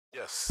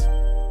Yes.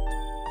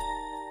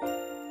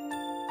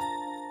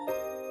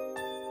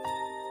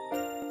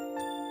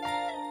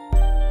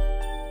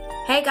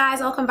 Hey guys,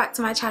 welcome back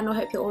to my channel.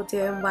 Hope you're all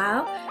doing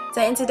well.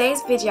 So in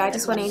today's video, I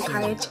just want to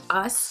encourage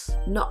us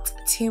not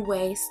to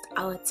waste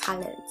our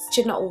talents. You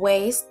should not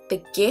waste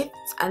the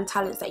gifts and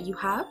talents that you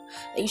have,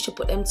 that you should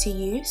put them to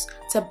use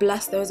to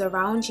bless those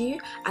around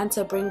you and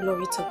to bring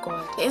glory to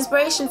God. The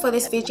inspiration for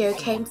this video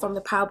came from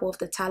the parable of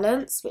the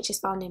talents, which is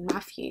found in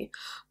Matthew,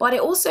 but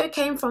it also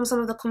came from some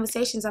of the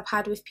conversations I've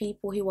had with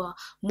people who are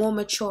more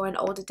mature and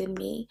older than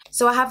me.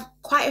 So I have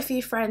quite a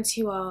few friends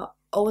who are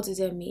older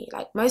than me.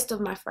 Like, most of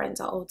my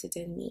friends are older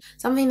than me.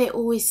 Something they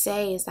always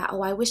say is that,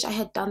 oh, I wish I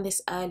had done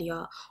this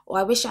earlier, or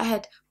I wish I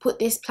had put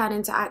this plan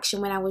into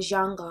action when I was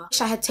younger. I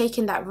wish I had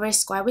taken that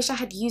risk, or I wish I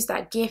had used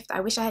that gift,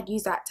 I wish I had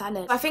used that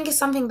talent. I think it's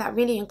something that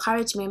really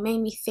encouraged me and made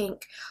me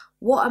think,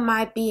 what am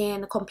I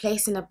being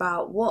complacent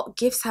about? What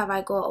gifts have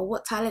I got, or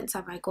what talents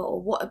have I got,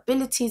 or what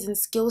abilities and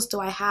skills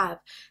do I have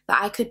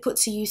that I could put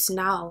to use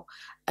now?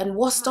 And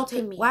what's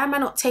stopping me? Why am I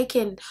not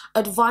taking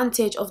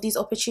advantage of these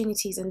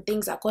opportunities and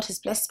things that God has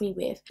blessed me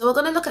with? So we're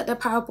going to look at the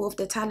parable of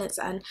the talents,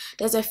 and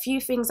there's a few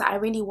things that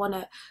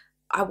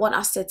I want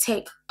us to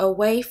take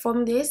away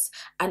from this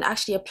and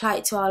actually apply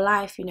it to our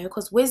life, you know,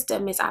 because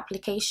wisdom is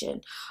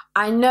application.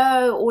 I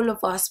know all of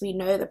us, we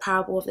know the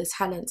parable of the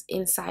talents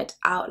inside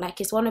out.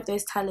 Like, it's one of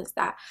those talents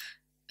that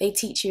they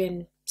teach you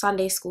in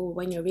Sunday school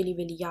when you're really,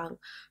 really young.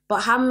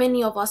 But how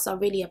many of us are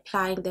really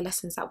applying the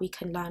lessons that we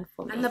can learn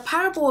from it? And the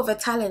parable of the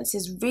talents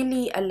is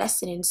really a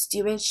lesson in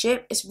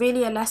stewardship. It's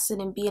really a lesson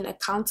in being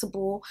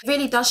accountable. It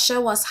really does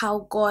show us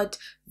how God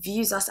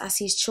views us as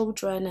his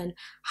children and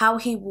how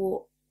he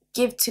will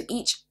give to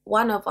each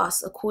one of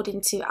us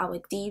according to our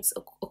deeds,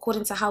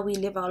 according to how we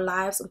live our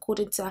lives,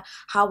 according to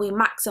how we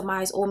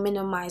maximize or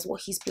minimize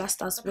what he's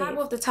blessed us with. The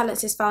parable of the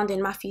talents is found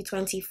in Matthew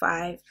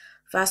 25,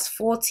 verse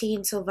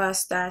 14 to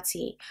verse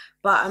 30,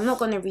 but I'm not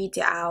going to read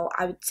it out.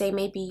 I would say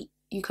maybe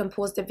you can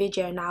pause the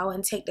video now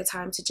and take the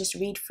time to just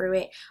read through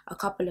it a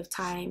couple of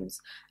times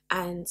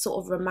and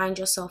sort of remind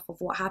yourself of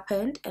what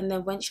happened, and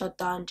then once you're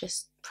done,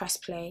 just press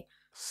play.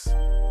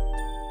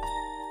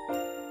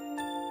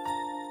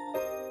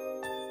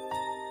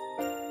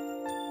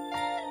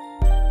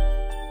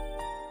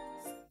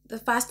 The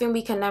first thing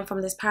we can learn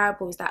from this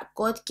parable is that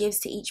God gives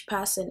to each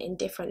person in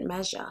different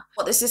measure.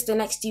 What the sister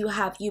next to you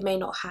have, you may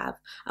not have.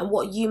 And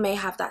what you may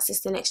have, that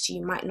sister next to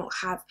you might not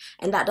have.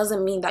 And that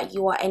doesn't mean that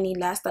you are any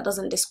less. That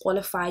doesn't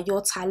disqualify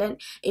your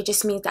talent. It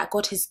just means that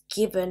God has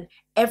given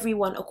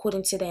everyone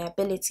according to their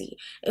ability.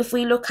 If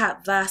we look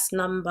at verse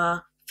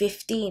number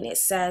 15, it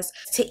says,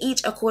 to each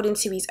according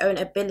to his own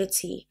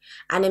ability,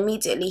 and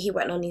immediately he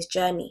went on his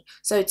journey.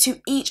 So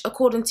to each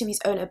according to his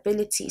own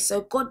ability.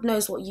 So God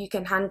knows what you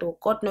can handle.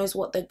 God knows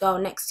what the girl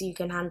next to you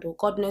can handle.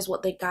 God knows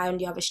what the guy on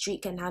the other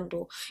street can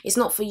handle. It's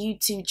not for you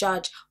to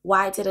judge,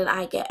 why didn't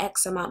I get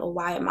X amount or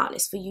Y amount?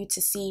 It's for you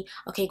to see,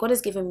 okay, God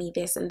has given me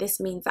this, and this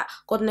means that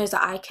God knows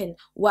that I can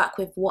work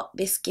with what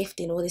this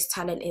gifting or this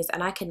talent is,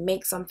 and I can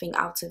make something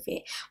out of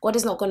it. God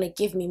is not going to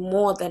give me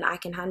more than I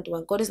can handle,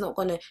 and God is not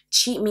going to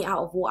cheat me out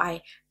of what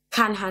I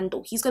can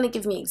handle. He's going to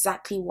give me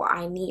exactly what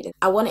I need.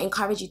 I want to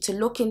encourage you to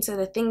look into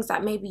the things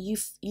that maybe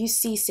you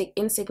see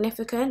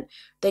insignificant,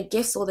 the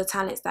gifts or the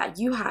talents that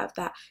you have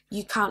that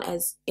you count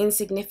as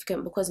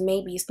insignificant because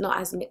maybe it's not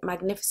as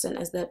magnificent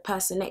as the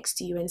person next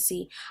to you, and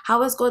see,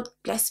 how has God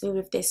blessed me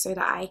with this so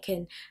that I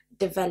can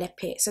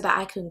develop it, so that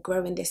I can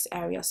grow in this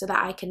area, so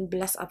that I can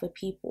bless other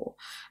people.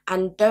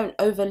 And don't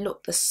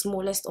overlook the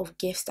smallest of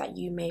gifts that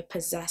you may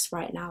possess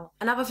right now.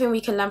 Another thing we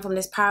can learn from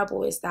this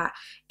parable is that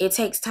it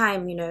takes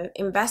time, you know.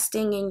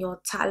 Investing in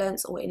your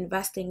talents or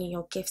investing in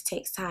your gifts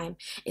takes time.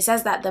 It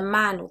says that the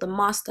man or the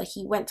master,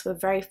 he went to a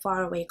very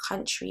far away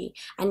country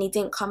and he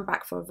didn't come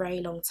back for a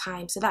very long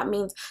time. So that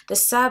means the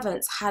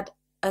servants had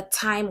a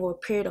time or a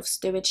period of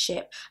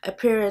stewardship, a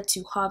period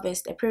to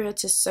harvest, a period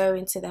to sow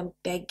into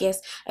their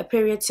gifts, a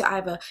period to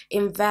either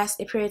invest,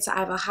 a period to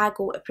either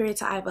haggle, a period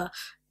to either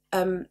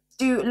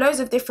do loads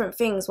of different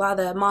things while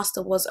the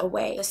master was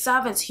away. The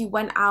servants who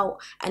went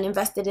out and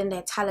invested in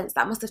their talents,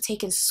 that must have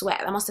taken sweat,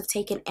 that must have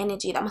taken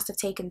energy, that must have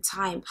taken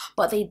time,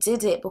 but they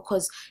did it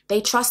because they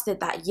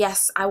trusted that,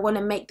 yes, I want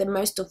to make the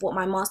most of what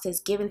my master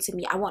has given to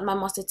me. I want my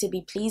master to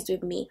be pleased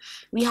with me.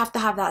 We have to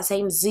have that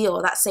same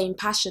zeal, that same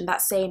passion,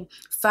 that same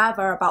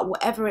fervor about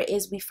whatever it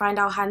is we find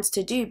our hands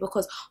to do,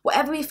 because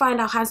whatever we find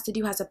our hands to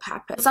do has a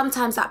purpose.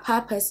 Sometimes that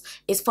purpose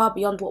is far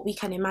beyond what we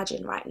can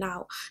imagine right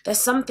now. There's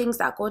some things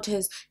that God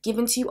has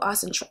given to us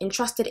and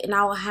entrusted in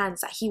our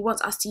hands that he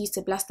wants us to use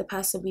to bless the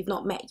person we've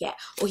not met yet,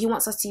 or he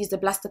wants us to use to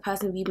bless the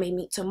person we may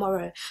meet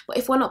tomorrow. But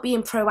if we're not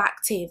being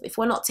proactive, if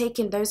we're not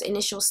taking those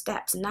initial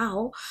steps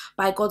now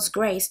by God's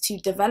grace to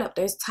develop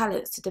those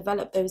talents, to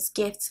develop those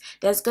gifts,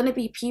 there's going to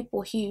be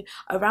people who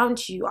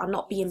around you are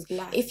not being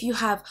blessed. If you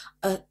have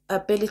a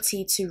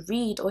ability to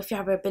read, or if you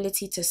have an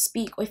ability to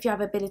speak, or if you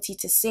have ability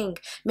to sing,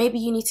 maybe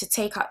you need to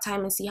take out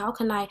time and see, how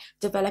can I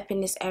develop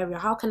in this area,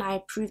 how can I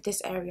improve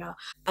this area?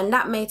 And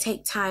that may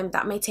take time,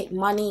 that may take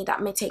money,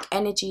 that may take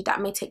energy, that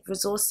may take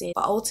resources.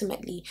 But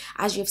ultimately,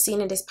 as you've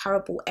seen in this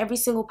parable, every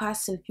single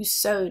person who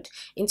sowed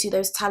into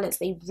those talents,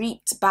 they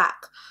reaped back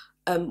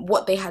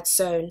what they had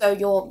sown. So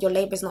your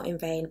labor is not in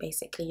vain.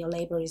 Basically, your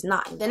labor is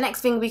not. The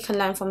next thing we can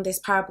learn from this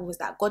parable is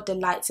that God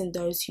delights in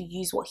those who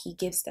use what he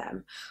gives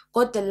them.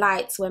 God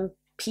delights when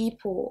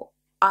people,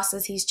 us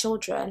as his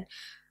children,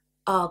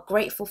 are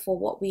grateful for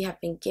what we have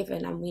been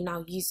given and we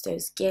now use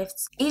those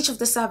gifts. Each of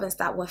the servants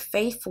that were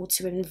faithful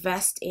to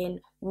invest in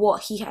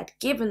what he had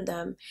given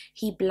them,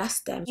 he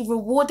blessed them. He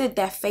rewarded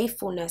their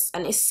faithfulness,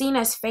 and is seen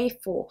as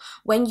faithful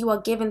when you are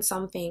given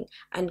something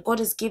and God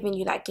has given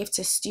you that gift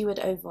to steward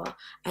over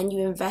and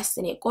you invest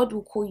in it. God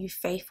will call you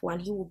faithful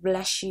and he will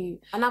bless you.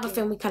 Another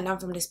thing we can learn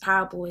from this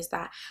parable is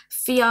that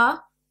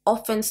fear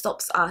often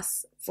stops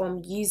us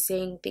from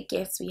using the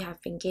gifts we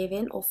have been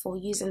given, or for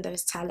using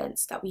those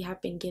talents that we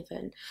have been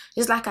given.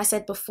 Just like I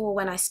said before,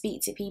 when I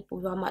speak to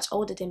people who are much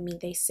older than me,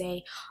 they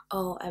say,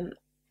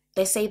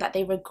 they say that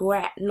they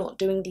regret not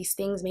doing these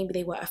things. Maybe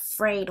they were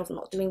afraid of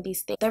not doing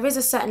these things. There is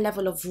a certain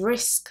level of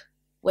risk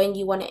when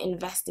you want to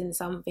invest in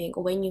something,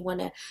 or when you want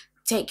to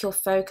take your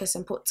focus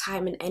and put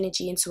time and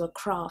energy into a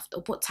craft,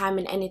 or put time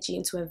and energy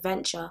into a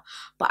venture.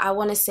 But I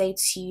want to say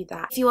to you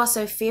that if you are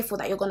so fearful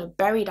that you're going to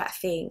bury that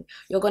thing,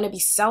 you're going to be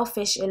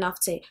selfish enough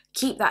to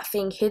keep that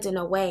thing hidden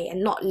away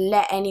and not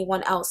let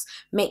anyone else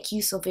make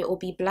use of it or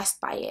be blessed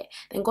by it,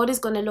 then God is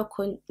going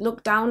to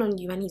look down on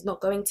you, and he's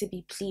not going to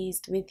be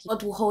pleased with you.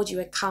 God will hold you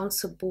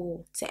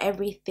accountable to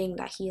everything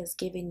that he has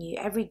given you,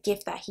 every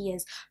gift that he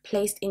has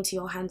placed into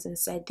your hands and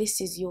said, this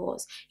is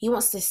yours. He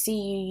wants to see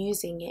you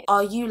using it.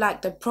 Are you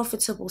like the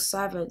profitable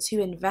servants who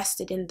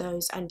invested in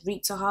those and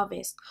reaped a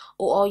harvest?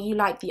 Or are you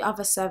like the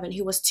other servant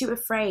who was too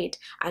afraid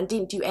and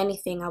didn't do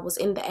anything and was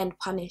in the end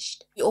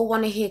punished? We all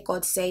want to hear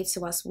God say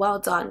to us, well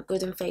done,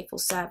 good and faithful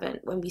servant,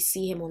 when we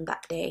see him on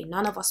that day.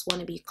 None of us want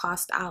to be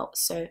cast out,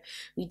 so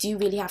we do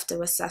really have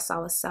to assess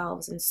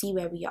ourselves and see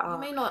where we are.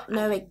 You may not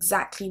know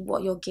exactly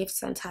what your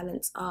gifts and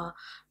talents are,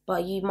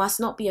 but you must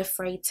not be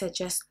afraid to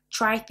just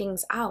try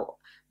things out.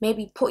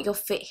 Maybe put your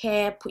foot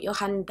here, put your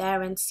hand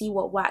there, and see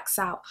what works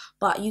out.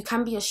 But you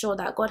can be assured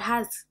that God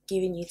has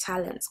given you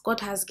talents.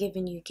 God has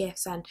given you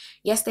gifts. And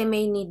yes, they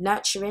may need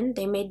nurturing,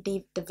 they may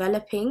need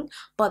developing,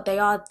 but they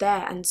are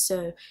there. And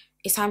so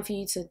it's time for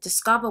you to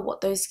discover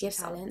what those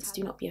gifts are.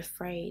 Do not be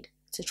afraid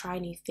to try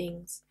new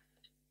things.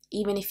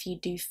 Even if you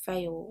do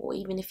fail, or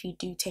even if you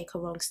do take a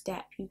wrong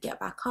step, you get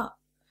back up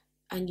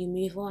and you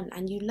move on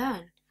and you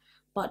learn.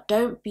 But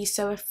don't be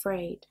so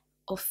afraid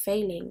of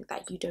failing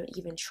that you don't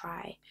even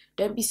try.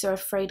 Don't be so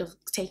afraid of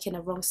taking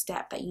a wrong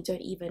step that you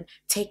don't even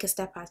take a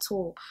step at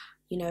all.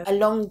 You know, a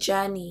long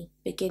journey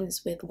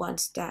begins with one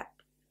step.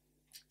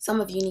 Some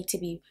of you need to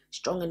be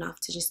strong enough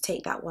to just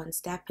take that one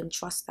step and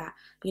trust that,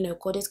 you know,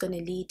 God is going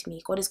to lead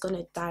me. God is going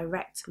to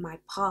direct my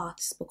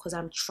paths because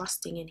I'm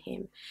trusting in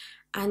him.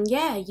 And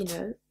yeah, you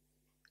know,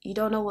 you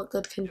don't know what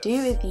God can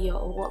do with you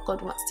or what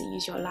God wants to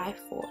use your life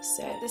for.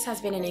 So this has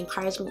been an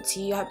encouragement to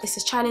you. I hope this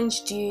has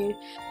challenged you.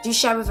 Do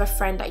share with a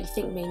friend that you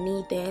think may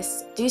need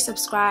this. Do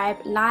subscribe,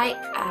 like,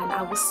 and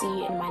I will see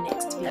you in my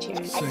next video.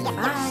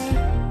 Bye.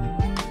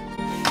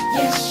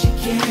 Yes, you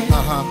can.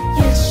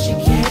 Yes, you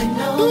can.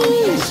 No,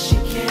 yes, you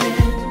can.